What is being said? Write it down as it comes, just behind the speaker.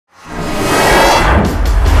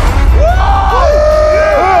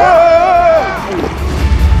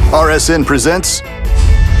RSN presents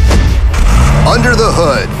Under the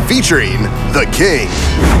Hood, featuring The King.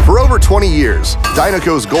 For over 20 years,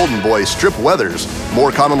 Dynaco's golden boy, Strip Weathers,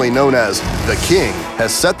 more commonly known as The King,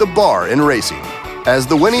 has set the bar in racing. As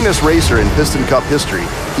the winningest racer in Piston Cup history,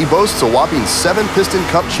 he boasts a whopping 7 Piston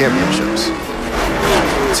Cup championships.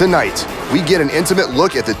 Tonight, we get an intimate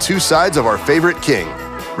look at the two sides of our favorite king,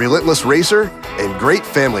 relentless racer and great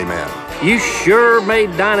family man. You sure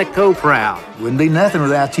made Dynaco proud. Wouldn't be nothing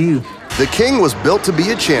without you. The King was built to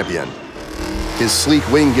be a champion. His sleek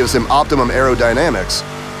wing gives him optimum aerodynamics.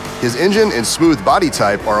 His engine and smooth body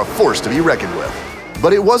type are a force to be reckoned with.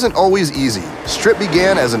 But it wasn't always easy. Strip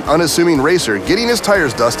began as an unassuming racer getting his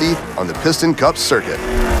tires dusty on the Piston Cup circuit.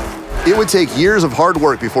 It would take years of hard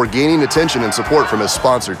work before gaining attention and support from his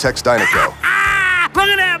sponsor, Tex Dynaco. Look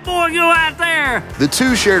at that boy go out there! The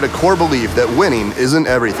two shared a core belief that winning isn't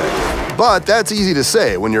everything. But that's easy to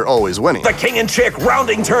say when you're always winning. The King and Chick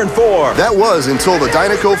rounding turn 4. That was until the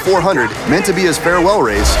Dynaco 400, meant to be his farewell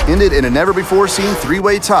race, ended in a never-before-seen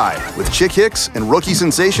three-way tie with Chick Hicks and rookie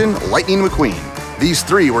sensation Lightning McQueen. These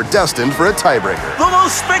three were destined for a tiebreaker. The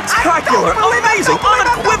most spectacular, amazing,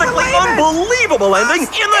 unequivocally unbelievable ending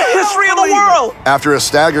in the history of the world! After a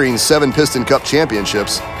staggering 7 Piston Cup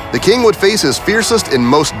championships, the King would face his fiercest and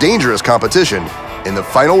most dangerous competition in the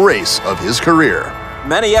final race of his career.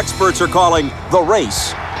 Many experts are calling the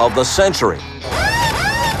race of the century.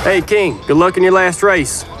 Hey, King, good luck in your last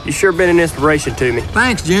race. You sure been an inspiration to me.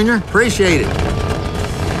 Thanks, Junior. Appreciate it.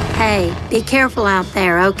 Hey, be careful out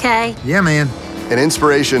there, okay? Yeah, man. An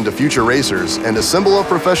inspiration to future racers and a symbol of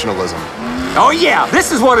professionalism. Oh yeah,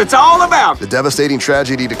 this is what it's all about! The devastating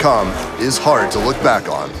tragedy to come is hard to look back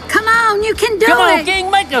on. Come on, you can do it! Come on,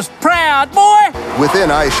 King, make us proud, boy!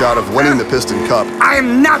 Within eyeshot of winning the Piston Cup, I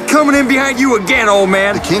am not coming in behind you again, old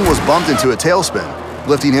man! the King was bumped into a tailspin,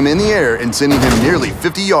 lifting him in the air and sending him nearly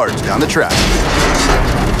 50 yards down the track.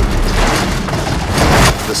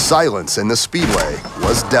 The silence in the speedway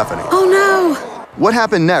was deafening. Oh no! What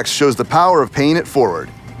happened next shows the power of paying it forward.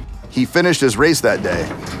 He finished his race that day.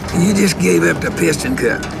 You just gave up the Piston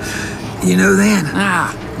Cup. You know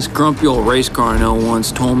that? This grumpy old race car I know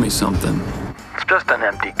once told me something. It's just an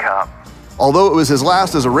empty cup. Although it was his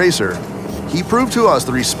last as a racer, he proved to us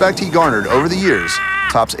the respect he garnered over the years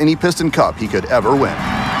tops any Piston Cup he could ever win.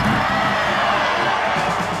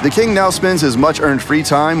 The King now spends his much-earned free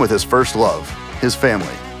time with his first love, his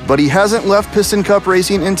family. But he hasn't left Piston Cup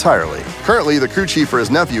racing entirely. Currently, the crew chief for his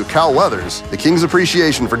nephew, Cal Weathers, the King's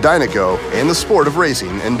appreciation for Dynaco and the sport of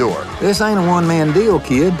racing endure. This ain't a one-man deal,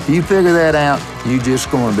 kid. You figure that out, you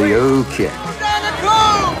just gonna be okay.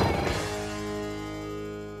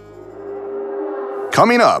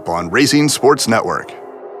 Coming up on Racing Sports Network.